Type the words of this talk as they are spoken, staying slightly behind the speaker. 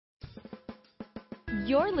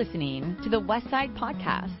You're listening to the Westside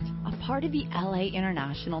Podcast, a part of the LA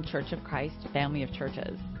International Church of Christ family of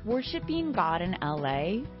churches, worshiping God in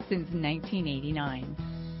LA since 1989.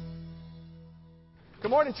 Good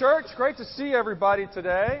morning, church. Great to see everybody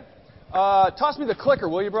today. Toss me the clicker,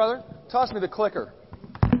 will you, brother? Toss me the clicker.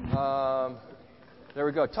 There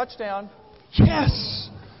we go. Touchdown. Yes!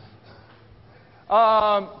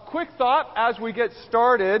 Quick thought as we get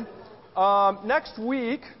started. Next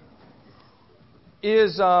week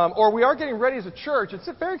is, we are getting ready as a church. It's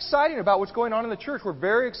very exciting about what's going on in the church. We're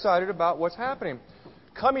very excited about what's happening.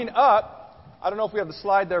 Coming up, I don't know if we have the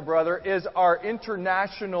slide there, brother, is our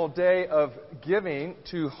International Day of Giving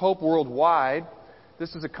to Hope Worldwide.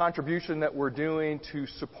 This is a contribution that we're doing to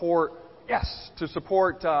support,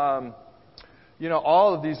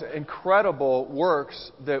 all of these incredible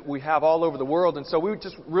works that we have all over the world. And so we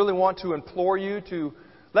just really want to implore you to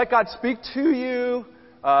let God speak to you,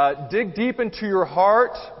 dig deep into your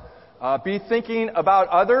heart, be thinking about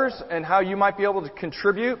others and how you might be able to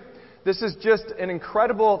contribute. This is just an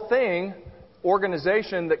incredible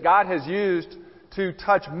organization that God has used to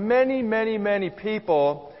touch many, many, many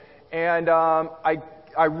people. And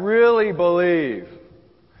I really believe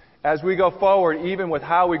as we go forward, even with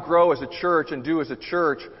how we grow as a church and do as a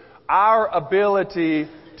church, our ability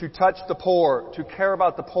to touch the poor, to care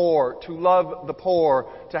about the poor, to love the poor,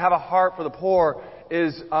 to have a heart for the poor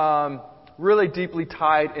is really deeply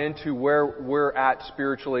tied into where we're at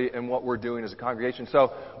spiritually and what we're doing as a congregation.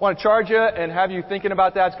 So I want to charge you and have you thinking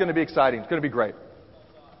about that. It's going to be exciting. It's going to be great.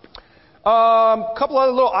 Couple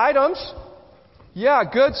other little items. Yeah,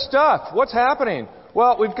 good stuff. What's happening?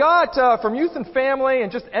 Well, we've got from youth and family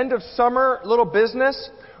and just end of summer little business.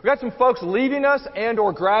 We've got some folks leaving us and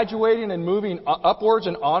or graduating and moving upwards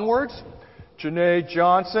and onwards. Janae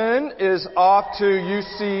Johnson is off to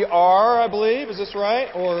UCR, I believe. Is this right?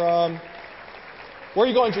 Or where are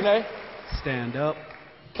you going, Janae? Stand up.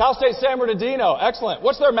 Cal State San Bernardino. Excellent.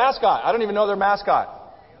 What's their mascot? I don't even know their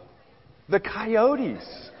mascot. The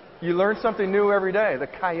Coyotes. You learn something new every day. The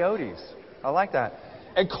Coyotes. I like that.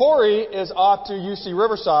 And Corey is off to UC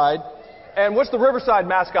Riverside. And what's the Riverside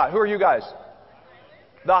mascot? Who are you guys?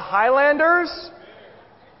 The Highlanders?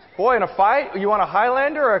 Boy, in a fight, you want a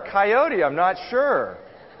Highlander or a Coyote? I'm not sure.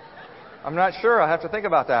 I'll have to think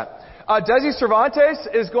about that. Desi Cervantes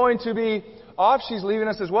is going to be off. She's leaving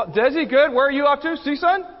us as well. Desi, good. Where are you off to?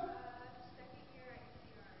 CSUN?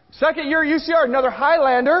 Second year UCR. Another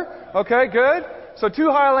Highlander. Okay, good. So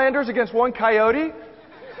 2 Highlanders against 1 Coyote.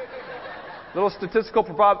 Little statistical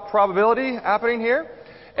probability happening here.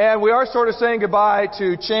 And we are sort of saying goodbye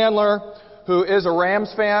to Chandler, who is a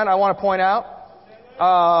Rams fan, I want to point out.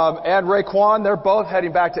 And Raekwon, they're both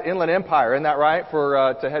heading back to Inland Empire, isn't that right?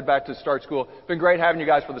 To head back to start school. Been great having you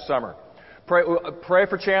guys for the summer. Pray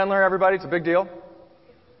for Chandler, everybody. It's a big deal.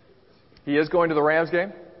 He is going to the Rams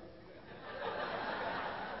game.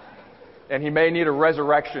 And he may need a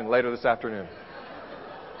resurrection later this afternoon.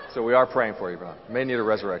 So we are praying for you, bro. May need a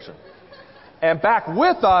resurrection. And back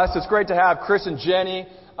with us, it's great to have Chris and Jenny.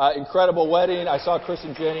 Incredible wedding. I saw Chris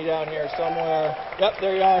and Jenny down here somewhere. Yep,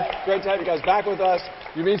 there you are. Great to have you guys back with us.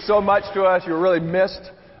 You mean so much to us. You were really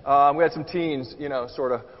missed. We had some teens,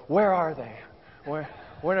 sort of, where are they?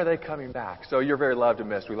 When are they coming back? So you're very loved and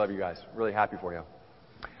missed. We love you guys. Really happy for you.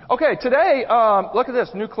 Okay, today, look at this,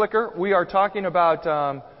 new clicker. We are talking about,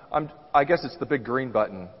 I guess it's the big green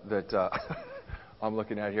button that I'm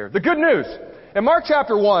looking at here. The good news. In Mark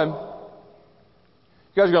chapter 1, you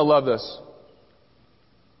guys are going to love this.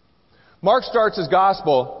 Mark starts his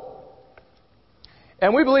gospel,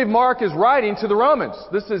 and we believe Mark is writing to the Romans.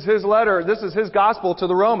 This is his letter, this is his gospel to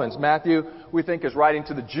the Romans. Matthew, we think, is writing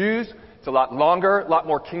to the Jews. It's a lot longer, a lot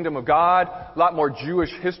more kingdom of God, a lot more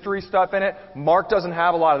Jewish history stuff in it. Mark doesn't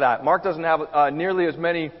have a lot of that. Mark doesn't have nearly as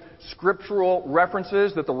many scriptural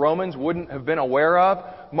references that the Romans wouldn't have been aware of.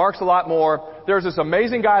 Mark's a lot more. There's this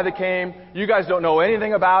amazing guy that came. You guys don't know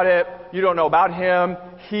anything about it. You don't know about him.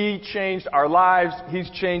 He changed our lives. He's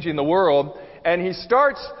changing the world. And he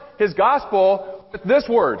starts his gospel with this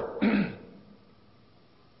word.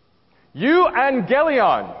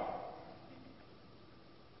 Euaggelion.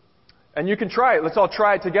 And you can try it. Let's all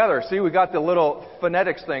try it together. See, we got the little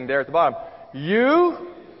phonetics thing there at the bottom.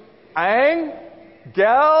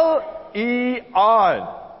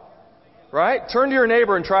 Euaggelion. Right? Turn to your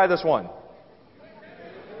neighbor and try this one.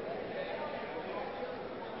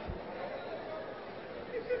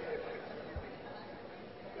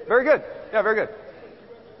 Very good. Yeah, very good.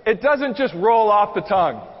 It doesn't just roll off the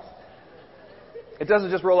tongue. It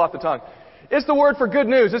doesn't just roll off the tongue. It's the word for good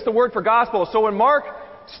news. It's the word for gospel. So when Mark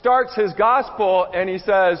starts his gospel and he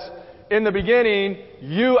says, in the beginning,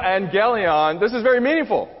 Euaggelion, this is very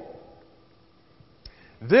meaningful.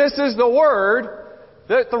 This is the word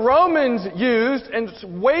that the Romans used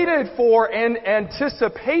and waited for in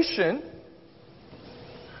anticipation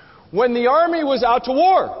when the army was out to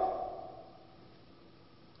war.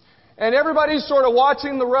 And everybody's sort of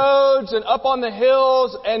watching the roads and up on the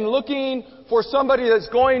hills and looking for somebody that's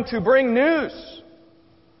going to bring news.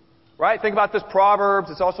 Right? Think about this Proverbs.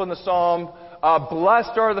 It's also in the Psalm.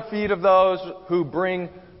 Blessed are the feet of those who bring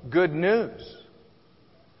good news.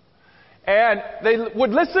 And they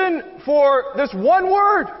would listen for this one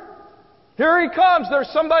word. Here he comes. There's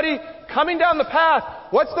somebody coming down the path.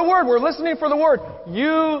 What's the word? We're listening for the word.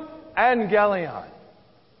 Euaggelion.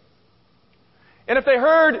 And if they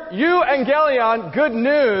heard Euaggelion, good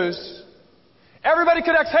news, everybody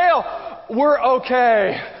could exhale. We're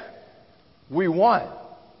okay. We won.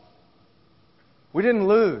 We didn't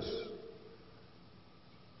lose.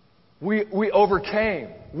 We overcame.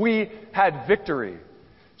 We had victory.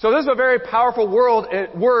 So this is a very powerful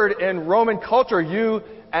word in Roman culture,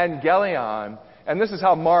 Euaggelion. And this is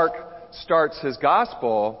how Mark starts his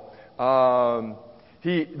gospel.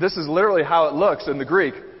 This is literally how it looks in the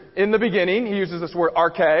Greek. In the beginning, he uses this word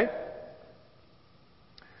arche.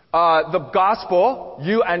 The gospel,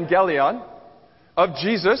 Euaggelion, of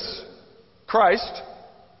Jesus Christ,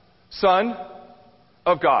 Son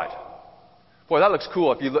of God. Boy, that looks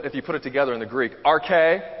cool if you put it together in the Greek.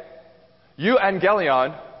 Arche,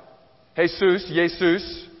 Euaggelion,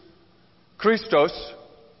 Jesus, Christos,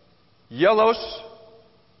 Yelos,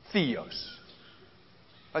 Theos.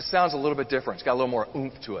 That sounds a little bit different. It's got a little more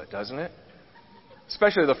oomph to it, doesn't it?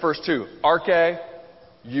 Especially the first two. Arche,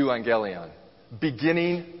 Euaggelion.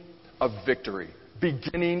 Beginning of victory.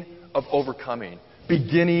 Beginning of overcoming.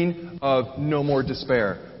 Beginning of no more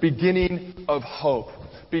despair. Beginning of hope.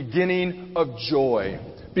 Beginning of joy.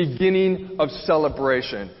 Beginning of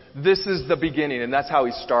celebration. This is the beginning, and that's how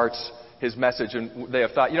he starts his message. And they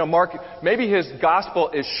have thought, Mark, maybe his gospel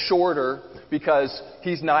is shorter because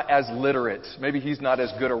he's not as literate. Maybe he's not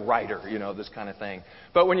as good a writer, this kind of thing.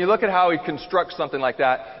 But when you look at how he constructs something like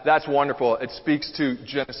that, that's wonderful. It speaks to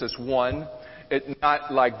Genesis 1. It's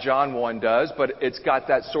not like John 1 does, but it's got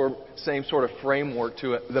that same sort of framework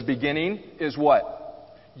to it. The beginning is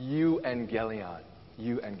what? Euaggelion.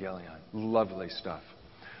 Euaggelion. Lovely stuff.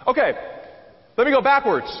 Okay, let me go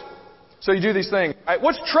backwards. So you do these things. All right,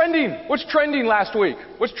 what's trending? What's trending last week?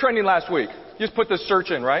 What's trending last week? You just put this search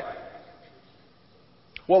in, right?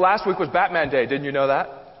 Well, last week was Batman Day. Didn't you know that?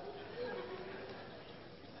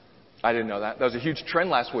 I didn't know that. That was a huge trend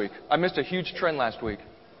last week. I missed a huge trend last week.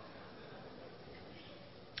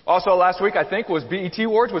 Also last week, I think, was BET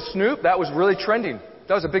Awards with Snoop. That was really trending.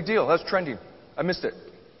 That was a big deal. That was trending. I missed it.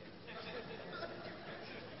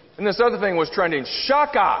 And this other thing was trending.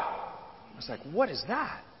 Shaka. I was like, what is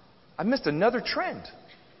that? I missed another trend.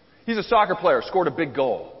 He's a soccer player, scored a big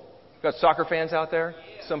goal. Got soccer fans out there?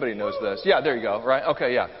 Somebody knows this. Yeah, there you go, right?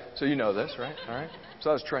 Okay, yeah. So you know this, right? All right. So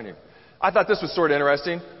that was trending. I thought this was sort of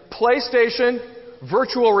interesting. PlayStation,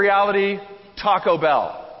 virtual reality, Taco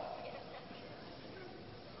Bell.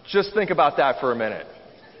 Just think about that for a minute.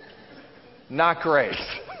 Not great.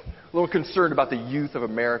 A little concerned about the youth of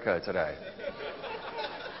America today.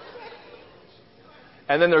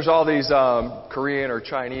 And then there's all these Korean or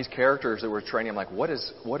Chinese characters that were trending. I'm like, what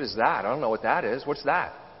is that? I don't know what that is. What's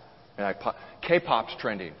that? And K-pop's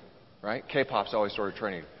trending, right? K-pop's always sort of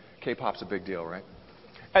trending. K-pop's a big deal, right?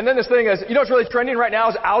 And then this thing is, what's really trending right now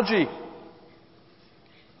is algae.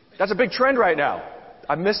 That's a big trend right now.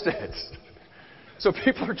 I missed it. So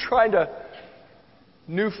people are trying to,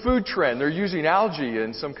 new food trend. They're using algae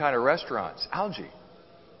in some kind of restaurants. Algae.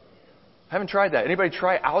 I haven't tried that. Anybody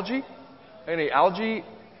try algae? Any algae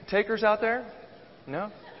takers out there?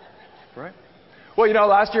 No? Right? Well,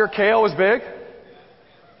 last year kale was big.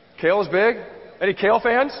 Kale was big. Any kale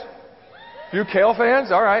fans? You kale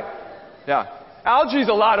fans? All right. Yeah. Algae's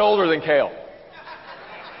a lot older than kale.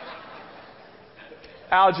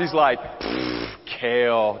 Algae's like,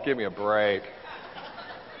 kale, give me a break.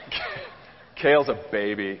 Kale's a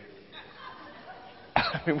baby.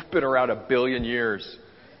 We've been around 1 billion years.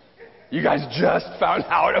 You guys just found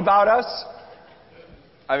out about us?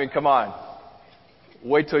 I mean, come on.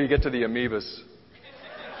 Wait till you get to the amoebas.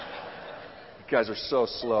 You guys are so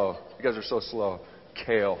slow. You guys are so slow.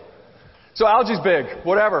 Kale. So algae's big.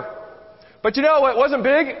 Whatever. But what wasn't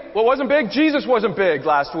big? What wasn't big? Jesus wasn't big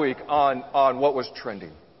last week on what was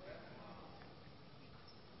trending.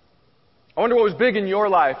 I wonder what was big in your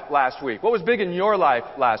life last week. What was big in your life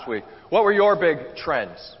last week? What were your big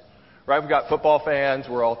trends? Right? We've got football fans.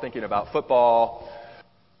 We're all thinking about football.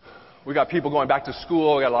 We got people going back to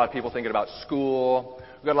school. We got a lot of people thinking about school.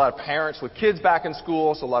 We got a lot of parents with kids back in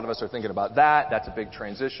school, so a lot of us are thinking about that. That's a big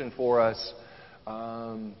transition for us.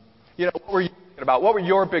 What were you thinking about? What were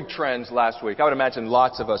your big trends last week? I would imagine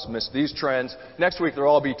lots of us missed these trends. Next week, they'll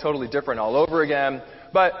all be totally different all over again.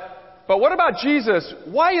 But what about Jesus?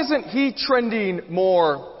 Why isn't he trending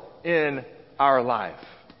more in our life?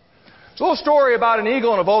 It's a little story about an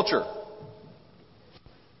eagle and a vulture.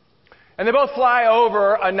 And they both fly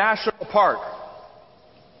over a national park.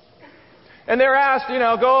 And they're asked,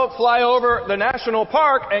 go fly over the national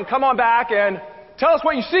park and come on back and tell us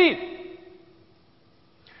what you see.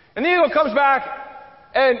 And the eagle comes back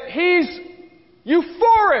and he's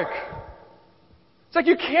euphoric. It's like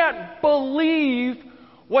you can't believe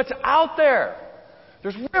what's out there.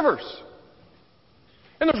 There's rivers.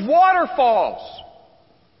 And there's waterfalls.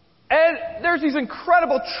 And there's these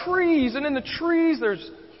incredible trees. And in the trees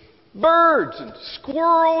there's birds and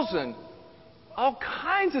squirrels and all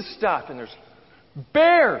kinds of stuff. And there's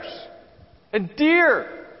bears and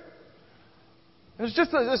deer. And there's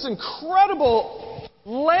just this incredible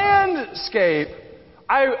landscape.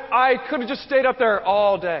 I could have just stayed up there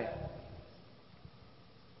all day.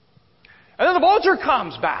 And then the vulture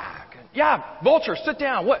comes back. Yeah, vulture, sit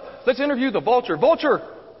down. Let's interview the vulture. Vulture,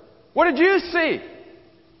 what did you see?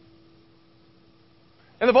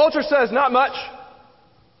 And the vulture says, not much.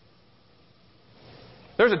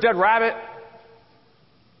 There's a dead rabbit.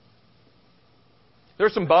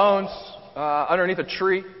 There's some bones underneath a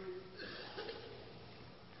tree.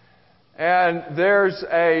 And there's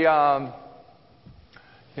a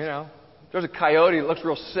coyote that looks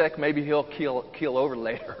real sick. Maybe he'll keel over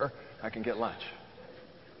later. I can get lunch.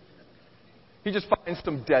 He just finds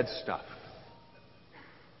some dead stuff.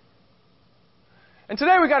 And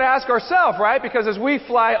today we got to ask ourselves, right? Because as we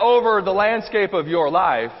fly over the landscape of your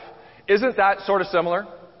life, isn't that sort of similar?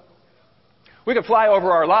 We could fly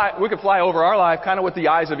over our life. We could fly over our life kind of with the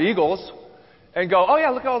eyes of eagles and go, oh yeah,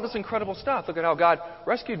 look at all this incredible stuff. Look at how God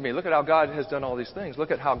rescued me. Look at how God has done all these things. Look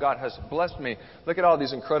at how God has blessed me. Look at all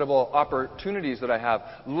these incredible opportunities that I have.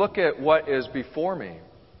 Look at what is before me.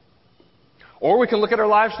 Or we can look at our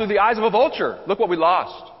lives through the eyes of a vulture. Look what we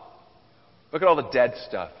lost. Look at all the dead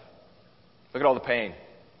stuff. Look at all the pain.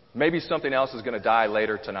 Maybe something else is going to die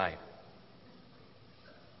later tonight.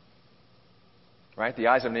 Right? The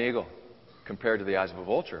eyes of an eagle compared to the eyes of a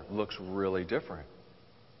vulture looks really different.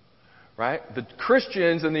 Right? The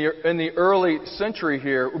Christians in the early century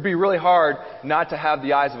here, it would be really hard not to have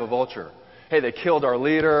the eyes of a vulture. Hey, they killed our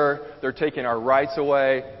leader. They're taking our rights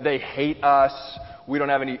away. They hate us. We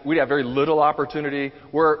have very little opportunity.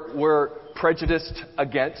 We're prejudiced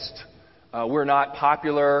against. We're not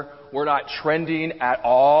popular. We're not trending at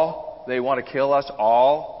all. They want to kill us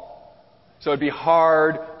all. So it'd be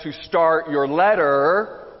hard to start your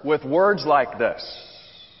letter with words like this.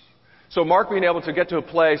 So Mark being able to get to a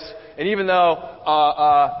place, and even though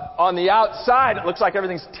on the outside it looks like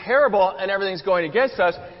everything's terrible and everything's going against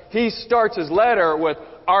us, he starts his letter with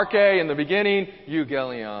arche in the beginning,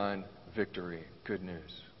 Euaggelion, victory, good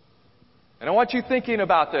news. And I want you thinking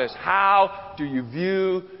about this. How do you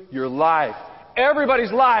view your life?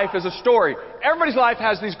 Everybody's life is a story. Everybody's life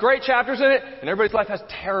has these great chapters in it, and everybody's life has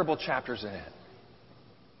terrible chapters in it.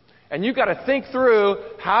 And you've got to think through,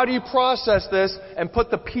 how do you process this and put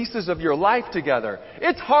the pieces of your life together?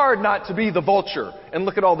 It's hard not to be the vulture and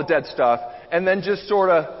look at all the dead stuff and then just sort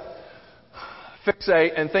of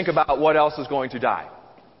fixate and think about what else is going to die.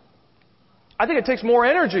 I think it takes more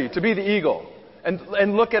energy to be the eagle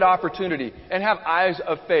and look at opportunity and have eyes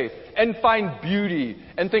of faith and find beauty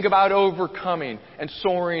and think about overcoming and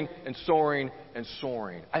soaring and soaring and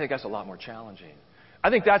soaring. I think that's a lot more challenging. I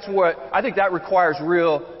think that requires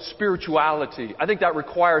real spirituality. I think that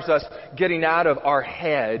requires us getting out of our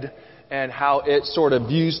head and how it sort of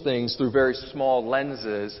views things through very small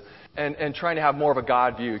lenses and trying to have more of a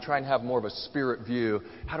God view, trying to have more of a spirit view.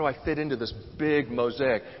 How do I fit into this big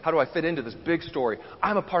mosaic? How do I fit into this big story?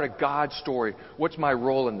 I'm a part of God's story. What's my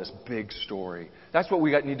role in this big story? That's what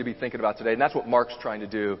we need to be thinking about today, and that's what Mark's trying to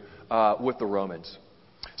do with the Romans.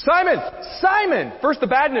 Simon! First, the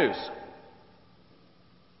bad news.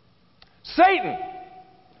 Satan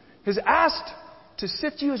has asked to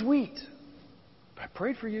sift you as wheat, but I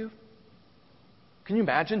prayed for you. Can you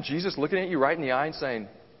imagine Jesus looking at you right in the eye and saying,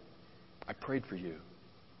 I prayed for you.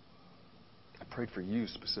 I prayed for you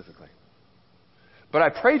specifically. But I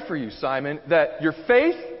prayed for you, Simon, that your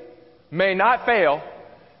faith may not fail,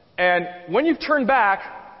 and when you've turned back,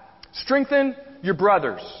 strengthen your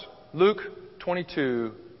brothers. Luke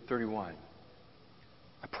 22:31.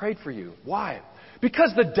 I prayed for you. Why?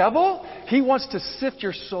 Because the devil, he wants to sift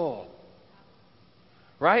your soul.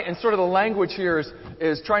 Right? And sort of the language here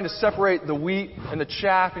is trying to separate the wheat and the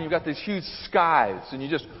chaff, and you've got these huge scythes, and you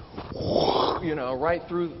just, right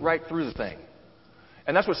through the thing.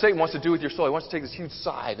 And that's what Satan wants to do with your soul. He wants to take this huge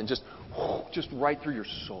scythe and just right through your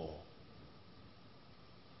soul.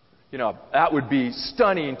 That would be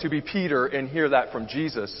stunning to be Peter and hear that from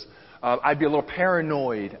Jesus. I'd be a little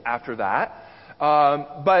paranoid after that.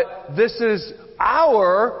 But this is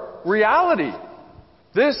our reality.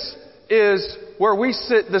 This is where we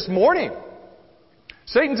sit this morning.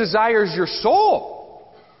 Satan desires your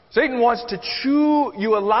soul. Satan wants to chew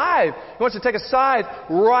you alive. He wants to take a scythe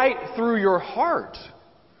right through your heart.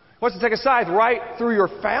 He wants to take a scythe right through your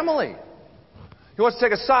family. He wants to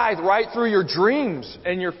take a scythe right through your dreams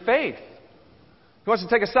and your faith. He wants to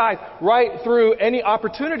take a scythe right through any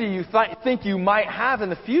opportunity you think you might have in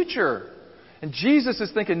the future. And Jesus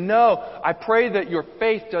is thinking, no, I pray that your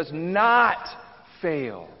faith does not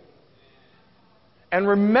fail. And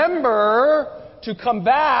remember to come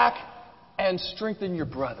back and strengthen your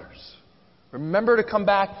brothers. Remember to come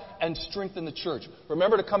back and strengthen the church.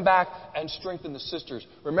 Remember to come back and strengthen the sisters.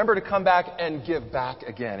 Remember to come back and give back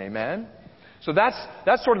again. Amen? So that's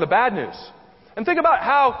sort of the bad news. And think about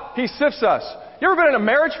how he sifts us. You ever been in a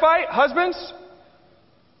marriage fight, husbands?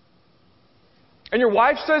 And your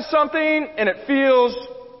wife says something and it feels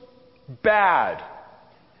bad.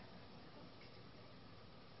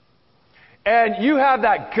 And you have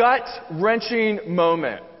that gut-wrenching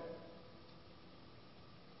moment.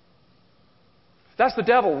 That's the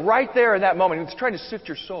devil right there in that moment. He's trying to sift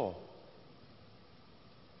your soul.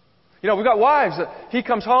 We've got wives that he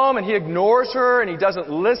comes home and he ignores her and he doesn't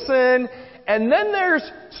listen. And then there's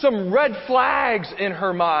some red flags in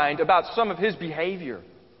her mind about some of his behavior.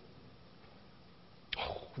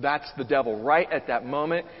 Oh, that's the devil right at that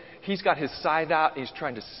moment. He's got his scythe out and he's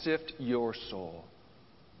trying to sift your soul.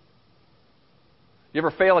 You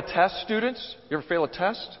ever fail a test, students? You ever fail a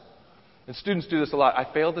test? And students do this a lot. I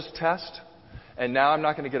failed this test, and now I'm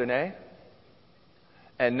not going to get an A.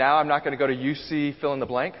 And now I'm not going to go to UC fill in the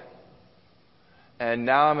blank. And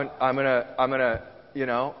now I'm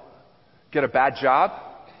gonna get a bad job.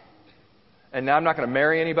 And now I'm not going to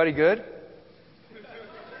marry anybody good.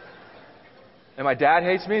 And my dad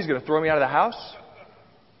hates me. He's going to throw me out of the house.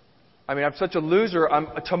 I'm such a loser.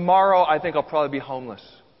 Tomorrow I think I'll probably be homeless.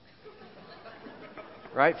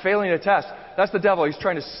 Right? Failing a test. That's the devil. He's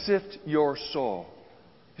trying to sift your soul.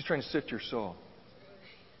 He's trying to sift your soul.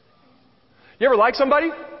 You ever like somebody?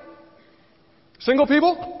 Single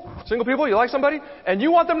people? You like somebody? And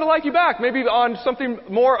you want them to like you back. Maybe on something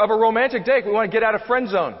more of a romantic date. We want to get out of friend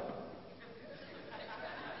zone.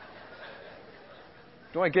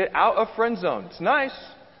 You want to get out of friend zone. It's nice,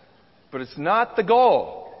 but it's not the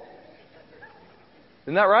goal.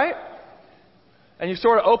 Isn't that right? And you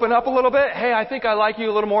sort of open up a little bit. Hey, I think I like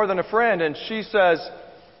you a little more than a friend. And she says,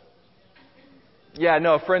 yeah,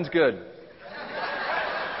 no, a friend's good.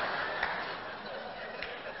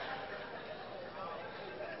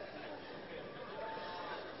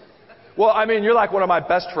 Well, you're like one of my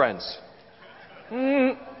best friends.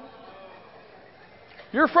 You're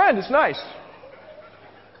a friend. It's nice.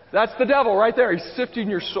 That's the devil right there. He's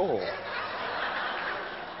sifting your soul.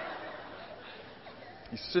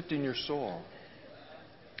 He's sifting your soul.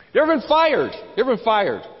 You ever been fired?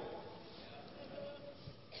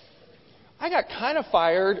 I got kind of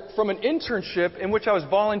fired from an internship in which I was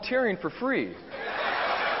volunteering for free.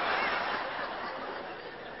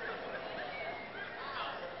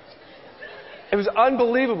 It was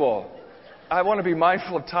unbelievable. I want to be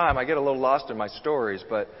mindful of time. I get a little lost in my stories,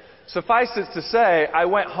 but suffice it to say, I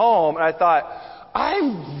went home and I thought,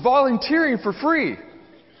 I'm volunteering for free.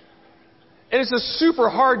 And it's a super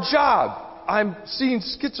hard job. I'm seeing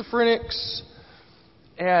schizophrenics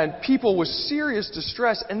and people with serious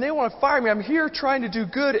distress, and they want to fire me. I'm here trying to do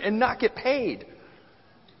good and not get paid.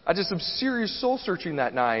 I did some serious soul searching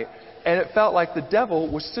that night, and it felt like the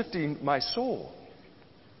devil was sifting my soul.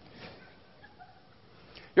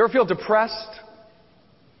 You ever feel depressed?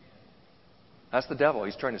 That's the devil.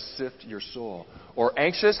 He's trying to sift your soul. Or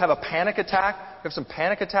anxious, have a panic attack. Have some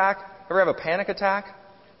panic attack. Ever have a panic attack?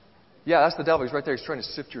 Yeah, that's the devil. He's right there. He's trying to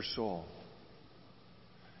sift your soul.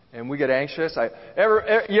 And we get anxious.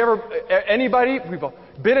 Anybody, we've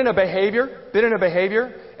been in a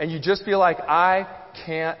behavior, and you just feel like, I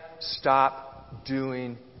can't stop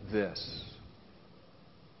doing this.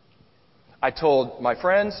 I told my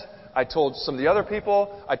friends, I told some of the other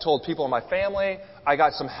people, I told people in my family, I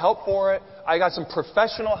got some help for it, I got some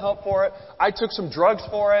professional help for it, I took some drugs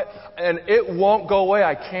for it, and it won't go away.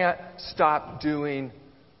 I can't stop doing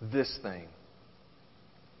this thing.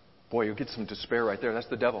 Boy, you'll get some despair right there. That's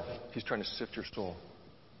the devil. He's trying to sift your soul.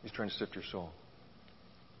 He's trying to sift your soul.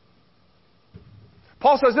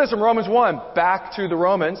 Paul says this in Romans 1. Back to the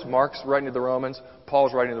Romans. Mark's writing to the Romans.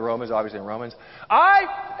 Paul's writing to the Romans, obviously in Romans.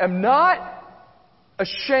 I am not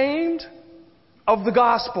ashamed of the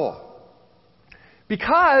gospel,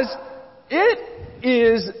 because it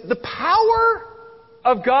is the power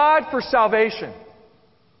of God for salvation.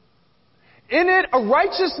 In it, a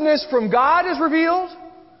righteousness from God is revealed,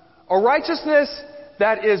 a righteousness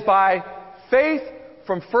that is by faith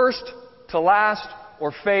from first to last,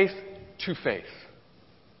 or faith to faith.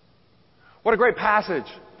 What a great passage.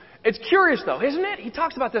 It's curious, though, isn't it? He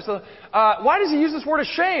talks about this. Why does he use this word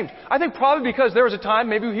ashamed? I think probably because there was a time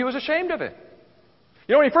maybe he was ashamed of it.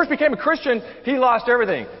 You know, when he first became a Christian, he lost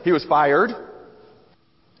everything. He was fired,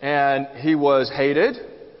 and he was hated,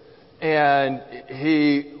 and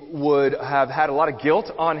he would have had a lot of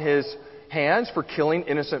guilt on his hands for killing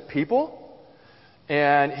innocent people.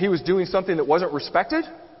 And he was doing something that wasn't respected.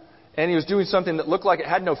 And he was doing something that looked like it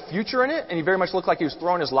had no future in it. And he very much looked like he was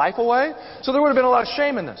throwing his life away. So there would have been a lot of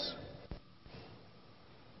shame in this.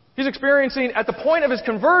 He's experiencing, at the point of his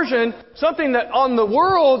conversion, something that in the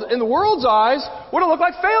world's eyes, would have looked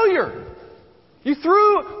like failure.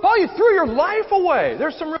 Paul, you threw your life away.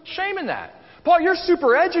 There's some real shame in that. Paul, you're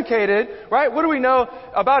super educated, right? What do we know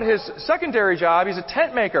about his secondary job? He's a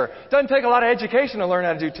tent maker. Doesn't take a lot of education to learn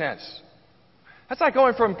how to do tents. That's like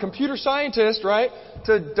going from computer scientist, right,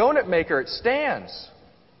 to donut maker at Stan's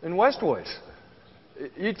in Westwood.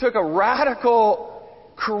 You took a radical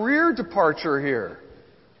career departure here.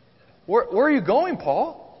 Where are you going,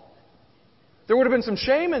 Paul? There would have been some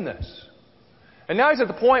shame in this. And now he's at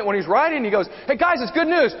the point when he's writing, he goes, hey guys, it's good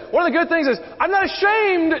news. One of the good things is, I'm not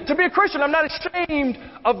ashamed to be a Christian. I'm not ashamed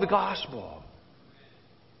of the gospel.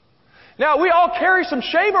 Now, we all carry some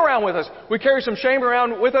shame around with us. We carry some shame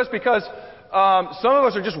around with us because some of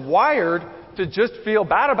us are just wired to just feel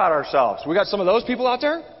bad about ourselves. We got some of those people out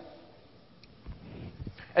there.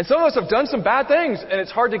 And some of us have done some bad things, and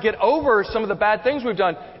it's hard to get over some of the bad things we've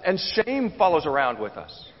done, and shame follows around with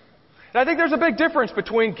us. And I think there's a big difference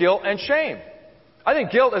between guilt and shame. I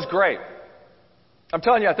think guilt is great. I'm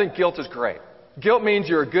telling you, I think guilt is great. Guilt means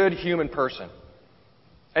you're a good human person.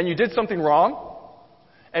 And you did something wrong,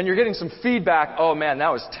 and you're getting some feedback, oh man,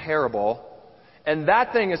 that was terrible. And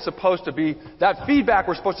that thing is supposed to be, that feedback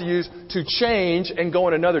we're supposed to use to change and go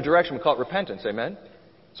in another direction. We call it repentance, amen?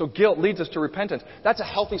 So guilt leads us to repentance. That's a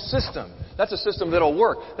healthy system. That's a system that'll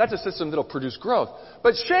work. That's a system that'll produce growth.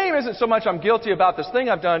 But shame isn't so much I'm guilty about this thing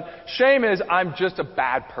I've done. Shame is I'm just a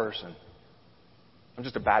bad person. I'm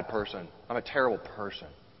just a bad person. I'm a terrible person.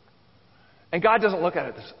 And God doesn't look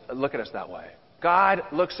at us that way. God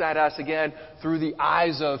looks at us again through the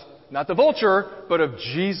eyes of, not the vulture, but of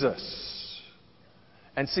Jesus.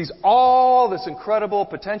 And sees all this incredible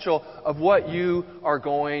potential of what you are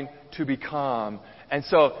going to become. And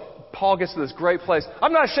so Paul gets to this great place.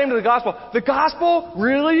 I'm not ashamed of the gospel. The gospel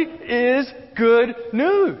really is good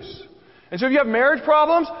news. And so if you have marriage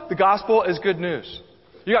problems, the gospel is good news.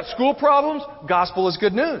 You got school problems, gospel is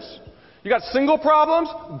good news. You got single problems,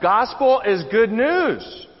 gospel is good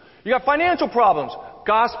news. You got financial problems,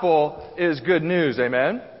 gospel is good news.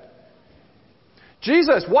 Amen?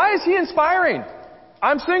 Jesus, why is he inspiring?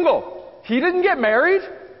 I'm single. He didn't get married.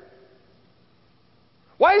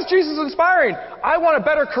 Why is Jesus inspiring? I want a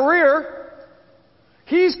better career.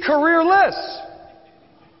 He's careerless.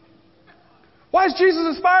 Why is Jesus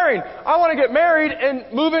inspiring? I want to get married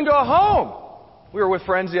and move into a home. We were with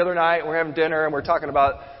friends the other night, and we're having dinner, and we're talking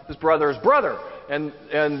about this brother's brother. And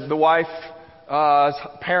the wife's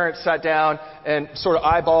parents sat down and sort of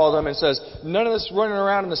eyeballed them and says, none of this running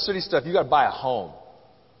around in the city stuff, you got to buy a home.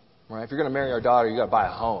 Right? If you're going to marry our daughter, you got to buy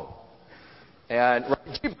a home. And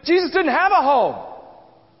Jesus didn't have a home.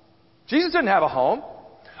 Jesus didn't have a home.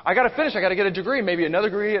 I got to finish. I got to get a degree, maybe another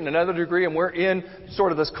degree and another degree. And we're in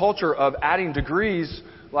sort of this culture of adding degrees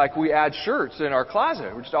like we add shirts in our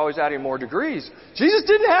closet. We're just always adding more degrees. Jesus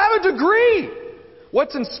didn't have a degree.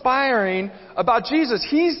 What's inspiring about Jesus?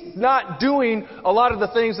 He's not doing a lot of the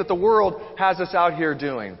things that the world has us out here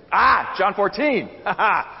doing. John 14.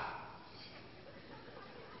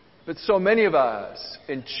 But so many of us,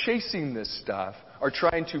 in chasing this stuff, are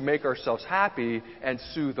trying to make ourselves happy and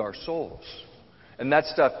soothe our souls. And that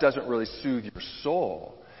stuff doesn't really soothe your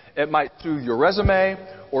soul. It might soothe your resume,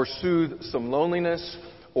 or soothe some loneliness,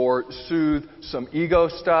 or soothe some ego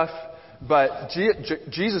stuff. But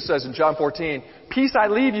Jesus says in John 14, peace I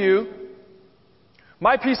leave you,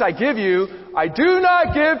 my peace I give you. I do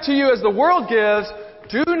not give to you as the world gives.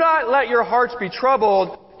 Do not let your hearts be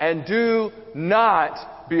troubled, and do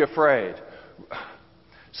not be afraid.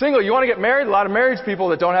 Single, you want to get married? A lot of married people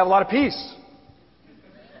that don't have a lot of peace.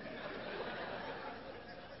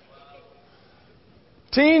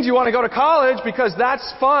 Teens, you want to go to college because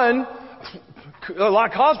that's fun. A lot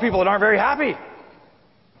of college people that aren't very happy.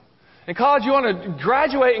 In college, you want to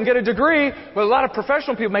graduate and get a degree, but a lot of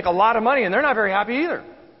professional people make a lot of money and they're not very happy either.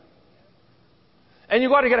 And you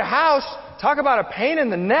got to get a house, talk about a pain in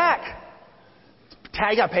the neck.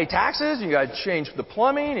 You got to pay taxes, you got to change the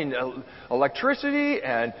plumbing and electricity,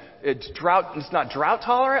 and it's not drought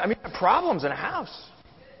tolerant. I mean, problems in a house.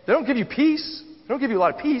 They don't give you peace. They don't give you a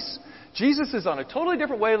lot of peace. Jesus is on a totally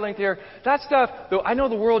different wavelength here. That stuff, though I know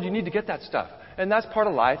the world, you need to get that stuff. And that's part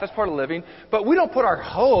of life. That's part of living. But we don't put our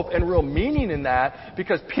hope and real meaning in that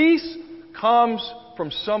because peace comes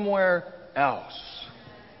from somewhere else.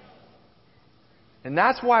 And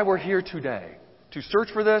that's why we're here today. To search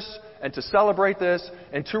for this and to celebrate this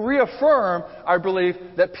and to reaffirm our belief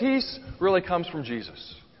that peace really comes from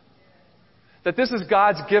Jesus. That this is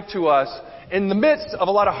God's gift to us. In the midst of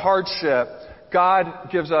a lot of hardship, God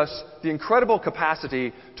gives us the incredible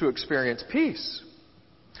capacity to experience peace.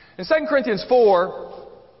 In 2 Corinthians 4,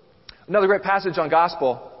 another great passage on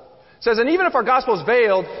gospel, says, and even if our gospel is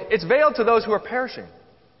veiled, it's veiled to those who are perishing.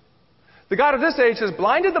 The God of this age has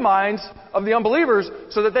blinded the minds of the unbelievers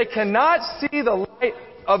so that they cannot see the light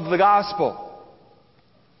of the gospel.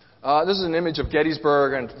 This is an image of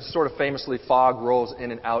Gettysburg, and sort of famously fog rolls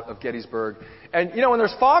in and out of Gettysburg. And, when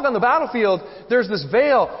there's fog on the battlefield, there's this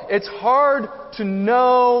veil. It's hard to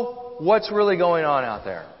know what's really going on out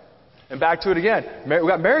there. And back to it again. We've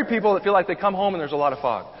got married people that feel like they come home and there's a lot of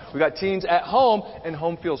fog. We've got teens at home and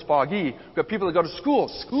home feels foggy. We've got people that go to school.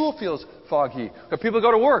 School feels foggy. We've got people that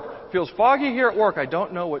go to work. Feels foggy here at work. I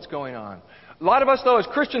don't know what's going on. A lot of us, though, as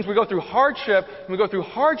Christians, we go through hardship. When we go through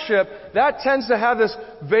hardship, that tends to have this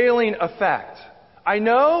veiling effect. I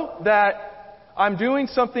know that I'm doing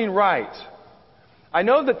something right. I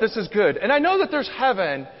know that this is good. And I know that there's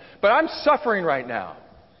heaven, but I'm suffering right now.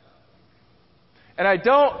 And I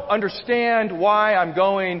don't understand why I'm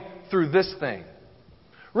going through this thing.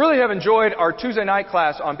 Really have enjoyed our Tuesday night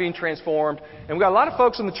class on being transformed. And we've got a lot of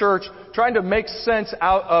folks in the church trying to make sense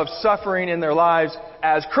out of suffering in their lives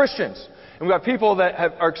as Christians. And we've got people that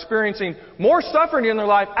are experiencing more suffering in their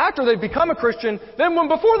life after they've become a Christian than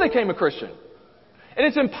before they became a Christian. And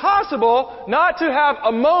it's impossible not to have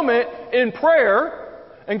a moment in prayer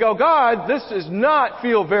and go, God, this does not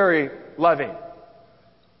feel very loving.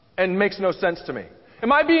 And makes no sense to me.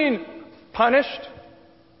 Am I being punished?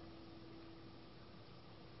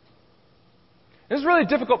 This is a really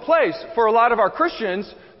difficult place for a lot of our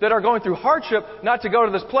Christians that are going through hardship not to go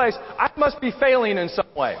to this place. I must be failing in some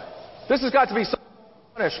way. This has got to be some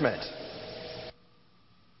punishment.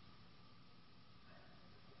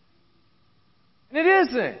 And it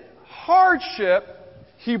isn't. Hardship,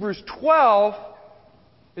 Hebrews 12,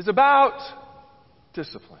 is about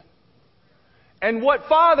discipline. And what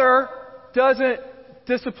father doesn't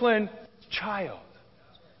discipline his child?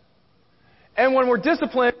 And when we're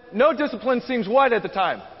disciplined, no discipline seems what at the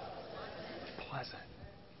time? Pleasant.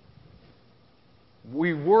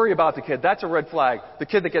 We worry about the kid. That's a red flag. The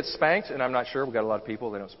kid that gets spanked, and I'm not sure, we've got a lot of people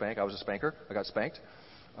that don't spank. I was a spanker. I got spanked.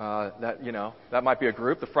 That might be a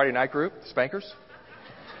group, the Friday night group, spankers.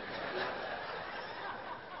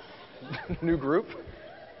 New group.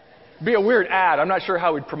 Be a weird ad. I'm not sure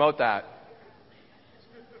how we'd promote that.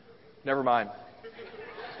 Never mind.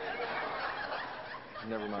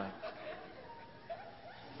 Never mind.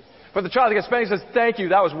 But the child that gets spanked says, thank you,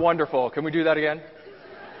 that was wonderful. Can we do that again?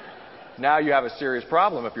 Now you have a serious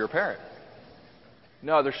problem if you're a parent.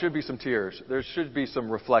 No, there should be some tears. There should be some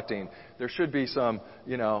reflecting. There should be some,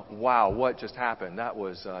 wow, what just happened? That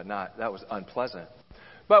was unpleasant.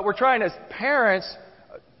 But we're trying as parents,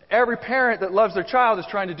 every parent that loves their child is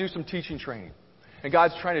trying to do some teaching training. And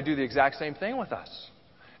God's trying to do the exact same thing with us.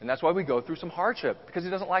 And that's why we go through some hardship, because He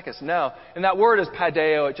doesn't like us. No. And that word is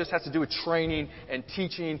padeo. It just has to do with training and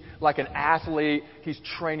teaching like an athlete. He's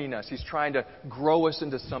training us. He's trying to grow us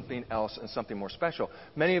into something else and something more special.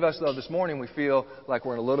 Many of us, though, this morning, we feel like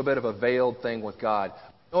we're in a little bit of a veiled thing with God.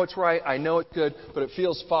 I know it's right. I know it's good, but it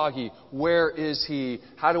feels foggy. Where is He?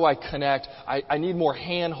 How do I connect? I need more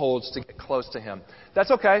handholds to get close to Him. That's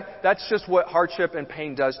okay. That's just what hardship and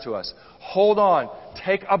pain does to us. Hold on.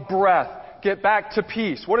 Take a breath. Get back to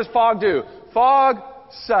peace. What does fog do? Fog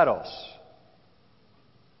settles.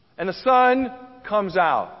 And the sun comes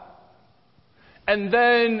out. And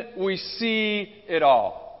then we see it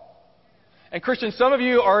all. And Christians, some of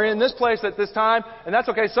you are in this place at this time, and that's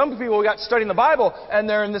okay. Some people we got studying the Bible, and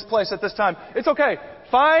they're in this place at this time. It's okay.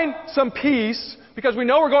 Find some peace, because we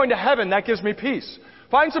know we're going to heaven. That gives me peace.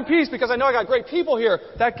 Find some peace, because I know I got great people here.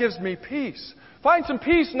 That gives me peace. Find some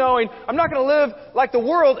peace knowing I'm not going to live like the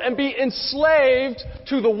world and be enslaved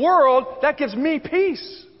to the world. That gives me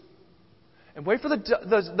peace. And wait for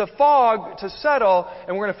the fog to settle,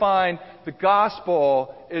 and we're going to find the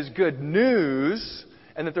gospel is good news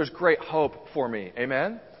and that there's great hope for me.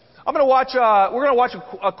 Amen? We're going to watch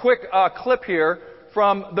a quick clip here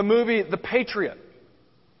from the movie The Patriot.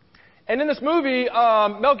 And in this movie,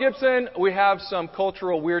 Mel Gibson, we have some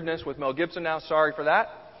cultural weirdness with Mel Gibson now. Sorry for that.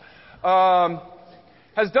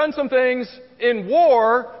 Has done some things in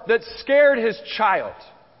war that scared his child.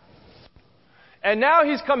 And now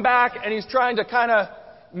he's come back and he's trying to kind of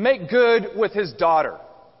make good with his daughter.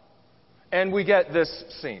 And we get this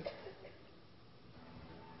scene.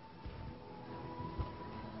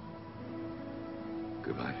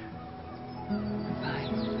 Goodbye. Goodbye.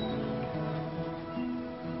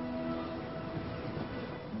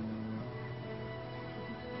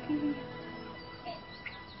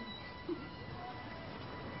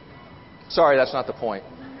 Sorry, that's not the point.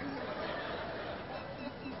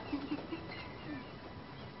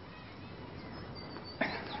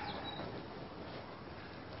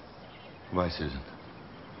 Goodbye, Susan.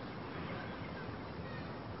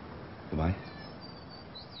 Goodbye.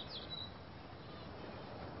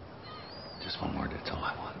 Just one word, that's all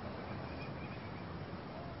I want.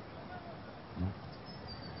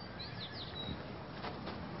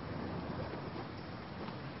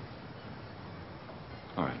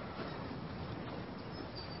 All right.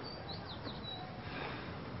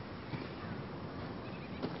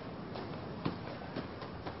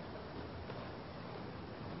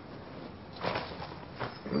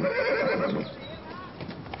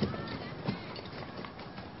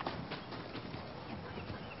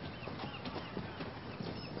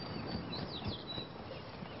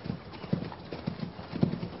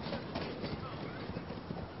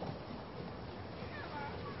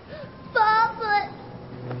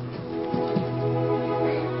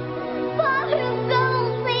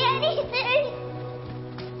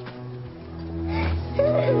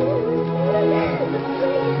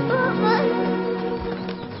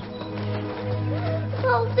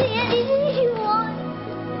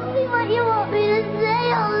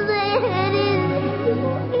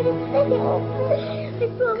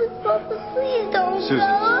 Susan,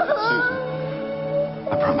 I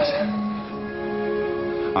promise.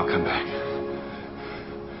 I'll come back.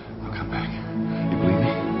 I'll come back. You believe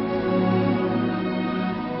me?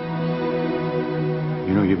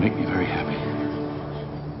 You know you make me very happy.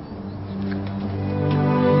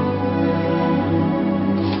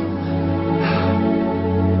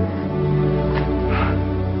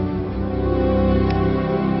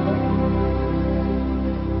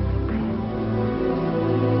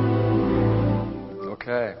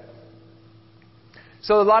 Okay.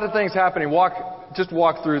 So a lot of things happening. Just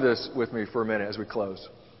walk through this with me for a minute as we close.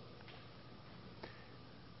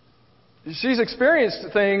 She's experienced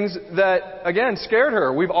things that, again, scared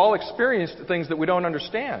her. We've all experienced things that we don't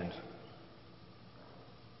understand.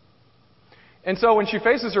 And so when she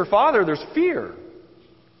faces her father, there's fear.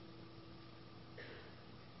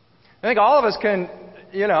 I think all of us can,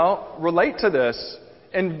 relate to this.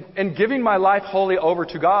 And giving my life wholly over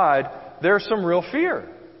to God, there's some real fear.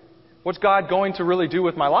 What's God going to really do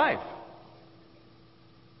with my life?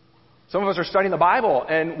 Some of us are studying the Bible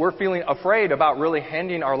and we're feeling afraid about really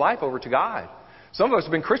handing our life over to God. Some of us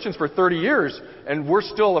have been Christians for 30 years and we're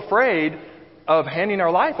still afraid of handing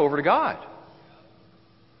our life over to God.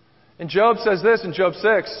 And Job says this in Job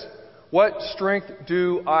 6, "What strength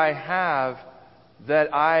do I have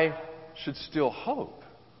that I should still hope?"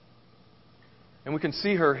 And we can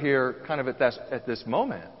see her here kind of at this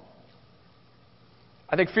moment.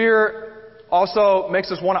 I think fear also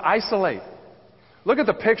makes us want to isolate. Look at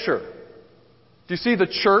the picture. Do you see the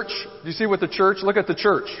church? Do you see what the church? Look at the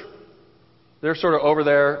church. They're sort of over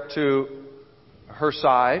there to her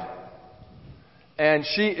side. And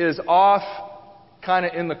she is off kind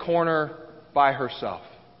of in the corner by herself.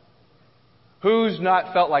 Who's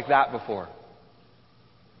not felt like that before?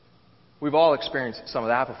 We've all experienced some of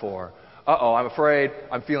that before. I'm afraid.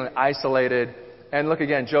 I'm feeling isolated. And look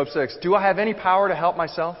again, Job 6. Do I have any power to help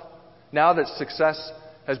myself? Now that success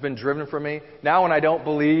has been driven from me. Now when I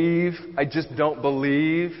just don't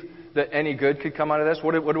believe that any good could come out of this.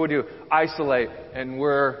 What do we do? Isolate. And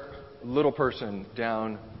we're a little person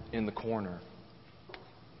down in the corner.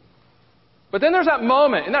 But then there's that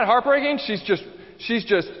moment. Isn't that heartbreaking? She's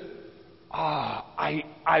just,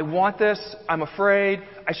 I want this. I'm afraid.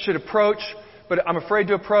 I should approach, but I'm afraid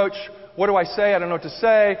to approach. What do I say? I don't know what to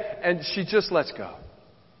say. And she just lets go.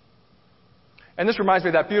 And this reminds me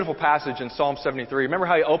of that beautiful passage in Psalm 73. Remember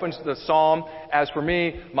how he opens the psalm, "As for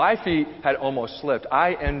me, my feet had almost slipped.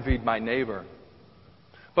 I envied my neighbor."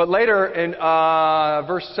 But later in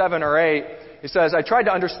verse 7 or 8, he says, "I tried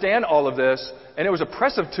to understand all of this, and it was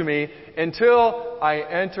oppressive to me until I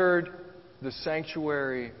entered the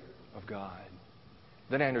sanctuary of God.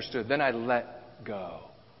 Then I understood. Then I let go."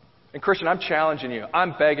 And Christian, I'm challenging you.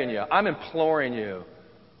 I'm begging you. I'm imploring you.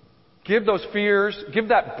 Give those fears. Give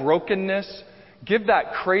that brokenness. Give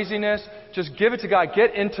that craziness. Just give it to God.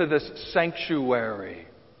 Get into this sanctuary.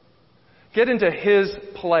 Get into His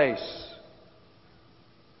place.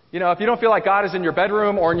 You know, if you don't feel like God is in your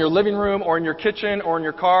bedroom or in your living room or in your kitchen or in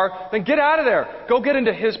your car, then get out of there. Go get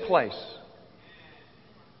into His place.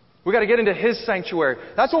 We've got to get into His sanctuary.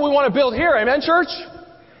 That's what we want to build here. Amen, church?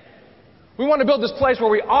 We want to build this place where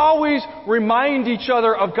we always remind each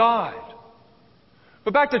other of God.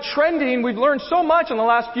 But back to trending, we've learned so much in the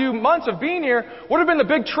last few months of being here. What have been the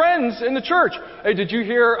big trends in the church? Hey, did you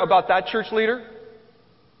hear about that church leader?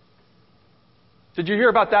 Did you hear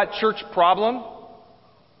about that church problem?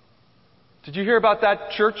 Did you hear about that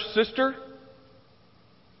church sister?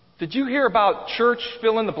 Did you hear about church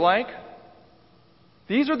fill in the blank?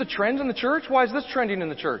 These are the trends in the church? Why is this trending in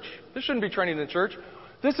the church? This shouldn't be trending in the church.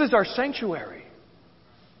 This is our sanctuary.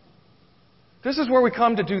 This is where we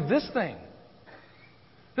come to do this thing.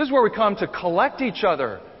 This is where we come to collect each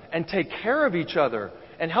other and take care of each other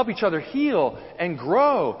and help each other heal and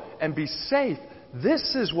grow and be safe.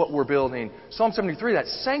 This is what we're building. Psalm 73, that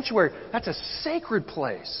sanctuary, that's a sacred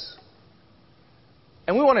place.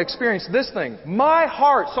 And we want to experience this thing. My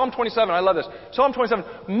heart, Psalm 27, I love this. Psalm 27,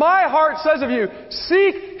 my heart says of you,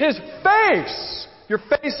 seek His face. Your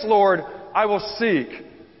face, Lord, I will seek.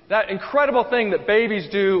 That incredible thing that babies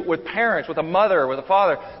do with parents, with a mother, with a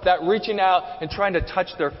father, that reaching out and trying to touch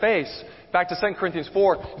their face. Back to 2 Corinthians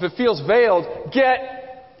 4, if it feels veiled,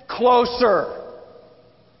 get closer.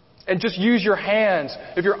 And just use your hands.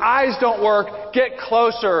 If your eyes don't work, get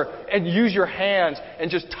closer and use your hands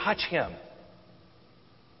and just touch Him.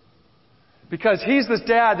 Because He's this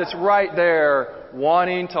dad that's right there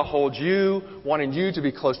wanting to hold you, wanting you to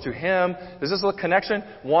be close to Him. Is this a connection?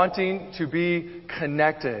 Wanting to be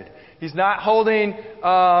connected. He's not holding,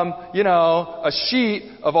 a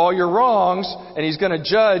sheet of all your wrongs and He's going to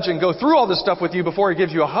judge and go through all this stuff with you before He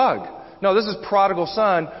gives you a hug. No, this is prodigal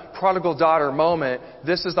son, prodigal daughter moment.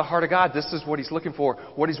 This is the heart of God. This is what He's looking for,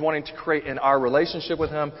 what He's wanting to create in our relationship with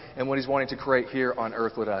Him and what He's wanting to create here on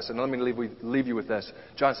earth with us. And let me leave you with this.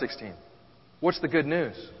 John 16. What's the good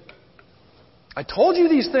news? I told you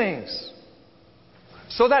these things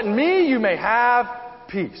so that in me you may have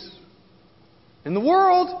peace. In the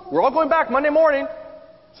world, we're all going back Monday morning.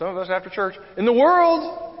 Some of us after church. In the world,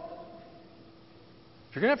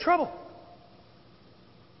 you're going to have trouble.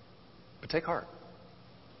 But take heart.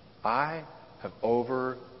 I have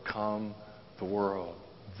overcome the world.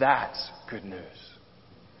 That's good news.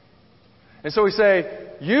 And so we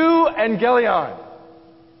say, Euaggelion.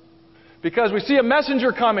 Because we see a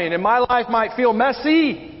messenger coming and my life might feel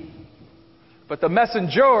messy. But the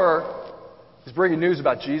messenger is bringing news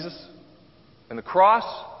about Jesus and the cross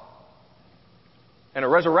and a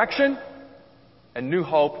resurrection and new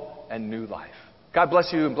hope and new life. God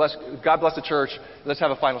bless you and God bless the church. Let's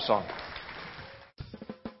have a final song.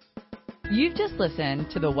 You've just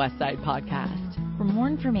listened to the Westside Podcast. For more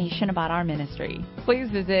information about our ministry,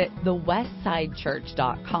 please visit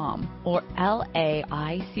thewestsidechurch.com or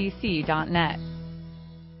laicc.net.